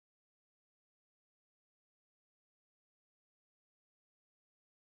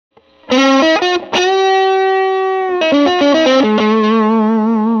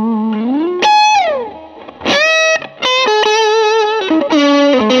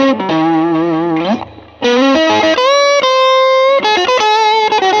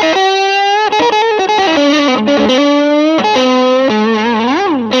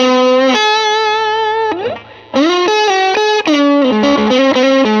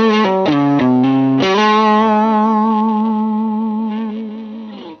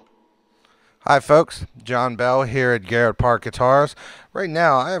Hi folks, John Bell here at Garrett Park Guitars. Right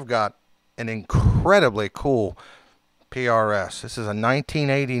now I have got an incredibly cool PRS. This is a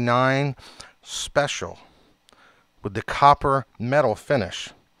 1989 special with the copper metal finish.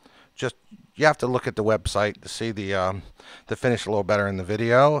 Just you have to look at the website to see the finish a little better in the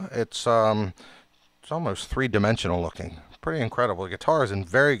video. It's almost three-dimensional looking. Pretty incredible. The guitar is in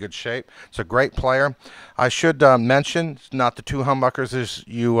very good shape. It's a great player. I should mention, it's not the two humbuckers as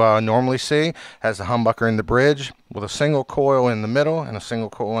you normally see. It has a humbucker in the bridge with a single coil in the middle and a single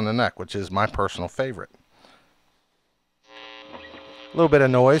coil in the neck, which is my personal favorite. A little bit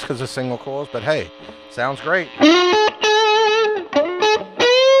of noise because of single coils, but hey, sounds great.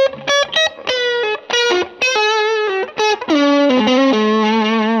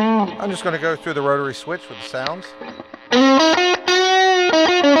 I'm just going to go through the rotary switch with the sounds.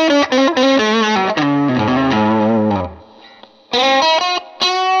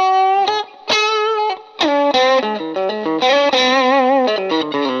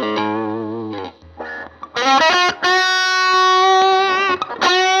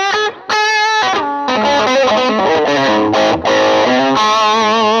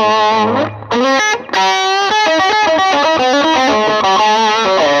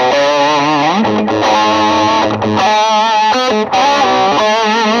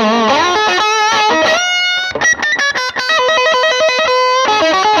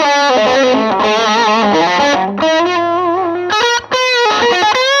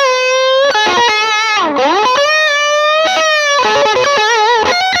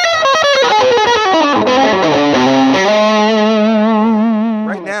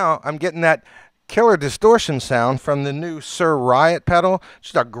 I'm getting that killer distortion sound from the new Suhr Riot pedal.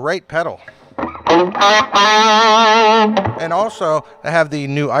 Just a great pedal. And also, I have the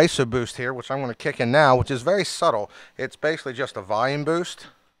new IsoBoost here, which I'm going to kick in now, which is very subtle. It's basically just a volume boost.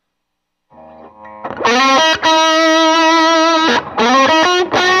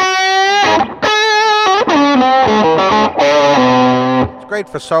 It's great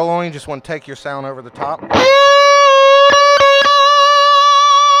for soloing. You just want to take your sound over the top.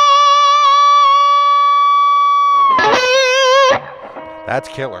 That's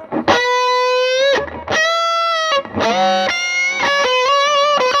killer.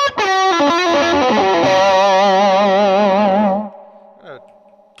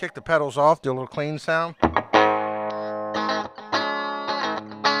 Kick the pedals off, do a little clean sound.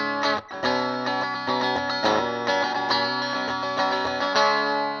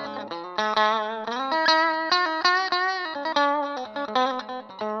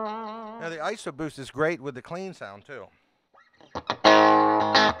 Now the IsoBoost is great with the clean sound too.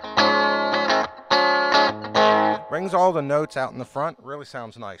 Brings all the notes out in the front, really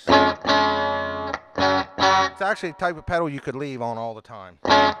sounds nice. It's actually the type of pedal you could leave on all the time.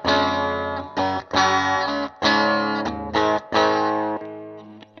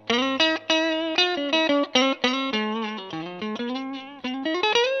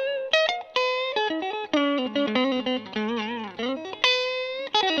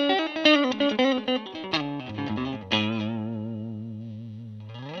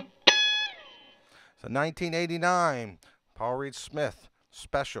 So 1989, Paul Reed Smith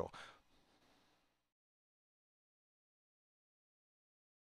special.